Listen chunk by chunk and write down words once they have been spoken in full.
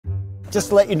Just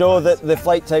to let you know that the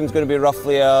flight time is going to be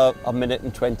roughly a minute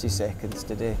and 20 seconds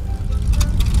today.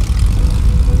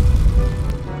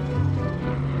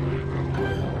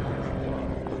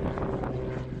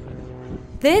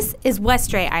 This is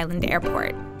Westray Island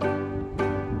Airport.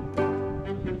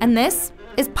 And this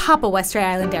is Papa Westray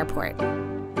Island Airport.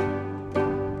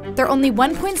 They're only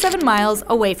 1.7 miles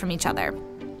away from each other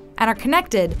and are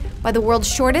connected by the world's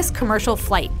shortest commercial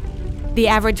flight. The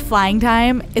average flying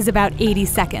time is about 80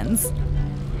 seconds.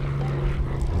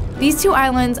 These two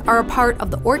islands are a part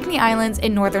of the Orkney Islands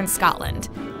in northern Scotland.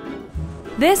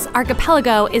 This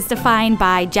archipelago is defined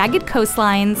by jagged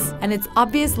coastlines and its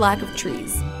obvious lack of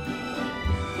trees.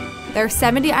 There are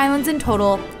 70 islands in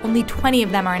total, only 20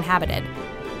 of them are inhabited.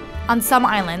 On some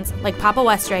islands, like Papa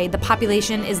Westray, the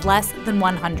population is less than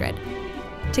 100.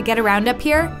 To get around up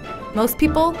here, most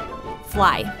people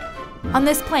fly. On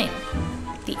this plane,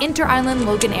 the inter-island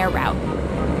Loganair route.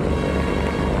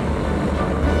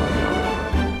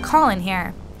 Colin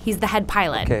here, he's the head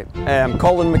pilot. Okay, I'm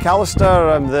Colin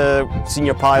McAllister, I'm the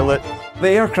senior pilot. The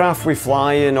aircraft we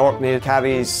fly in Orkney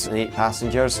carries 8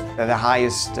 passengers. The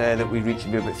highest that we reach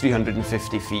would be about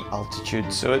 350 feet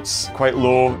altitude, so it's quite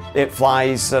low. It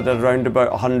flies at around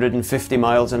about 150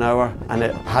 miles an hour, and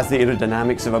it has the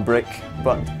aerodynamics of a brick,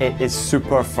 but it is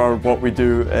super for what we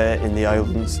do in the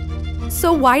islands.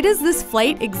 So why does this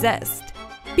flight exist?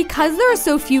 Because there are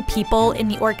so few people in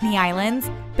the Orkney Islands,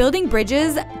 building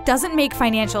bridges doesn't make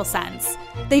financial sense.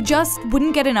 They just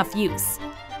wouldn't get enough use.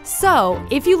 So,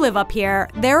 if you live up here,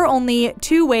 there are only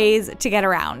 2 ways to get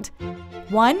around.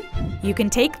 1, you can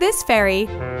take this ferry,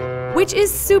 which is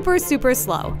super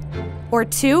slow. Or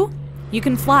 2, you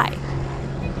can fly.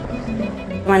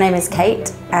 My name is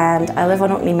Kate and I live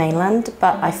on Orkney mainland,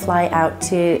 but I fly out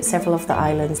to several of the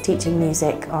islands teaching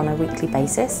music on a weekly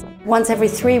basis. Once every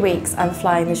 3 weeks, I'm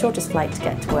flying the shortest flight to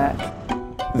get to work.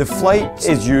 The flight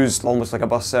is used almost like a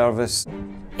bus service.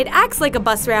 It acts like a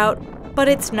bus route, but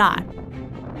it's not.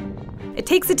 It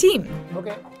takes a team.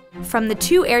 Okay. From the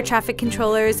 2 air traffic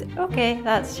controllers, Okay,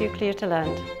 that's you clear to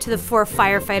land. to the 4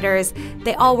 firefighters,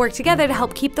 they all work together to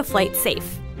help keep the flight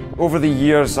safe. Over the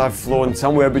years, I've flown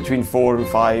somewhere between 4,000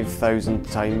 and 5,000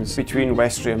 times between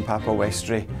Westray and Papa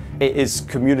Westray. It is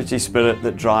community spirit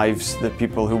that drives the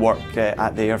people who work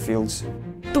at the airfields.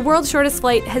 The world's shortest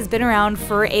flight has been around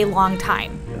for a long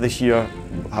time. This year,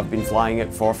 I've been flying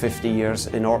it for 50 years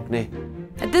in Orkney.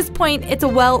 At this point, it's a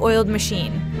well-oiled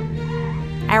machine.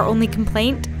 Our only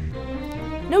complaint?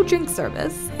 No drink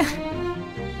service.